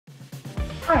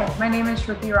Hi, my name is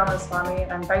Shruti Ramaswamy.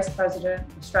 I'm Vice President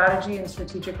of Strategy and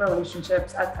Strategic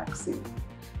Relationships at TechSoup.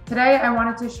 Today, I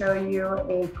wanted to show you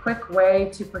a quick way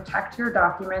to protect your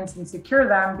documents and secure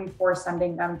them before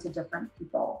sending them to different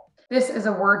people. This is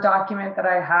a Word document that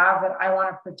I have that I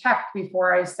want to protect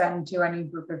before I send to any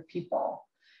group of people.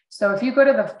 So if you go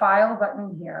to the File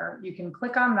button here, you can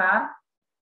click on that,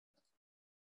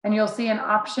 and you'll see an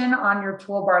option on your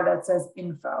toolbar that says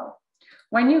Info.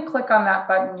 When you click on that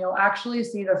button, you'll actually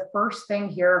see the first thing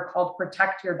here called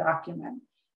Protect Your Document.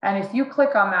 And if you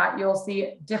click on that, you'll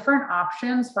see different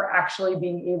options for actually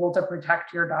being able to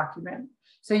protect your document.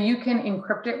 So you can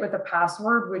encrypt it with a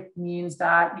password, which means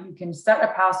that you can set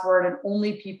a password and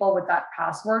only people with that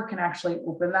password can actually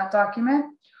open that document.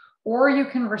 Or you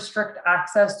can restrict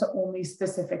access to only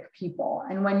specific people.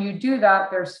 And when you do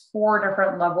that, there's 4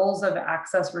 different levels of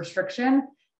access restriction.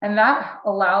 And that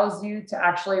allows you to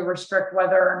actually restrict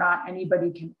whether or not anybody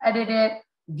can edit it,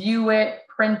 view it,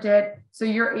 print it. So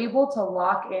you're able to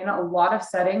lock in a lot of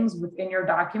settings within your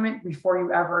document before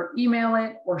you ever email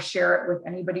it or share it with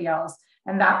anybody else.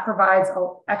 And that provides an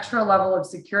extra level of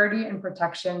security and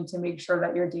protection to make sure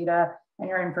that your data and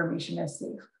your information is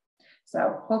safe.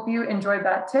 So hope you enjoyed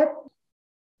that tip.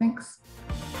 Thanks.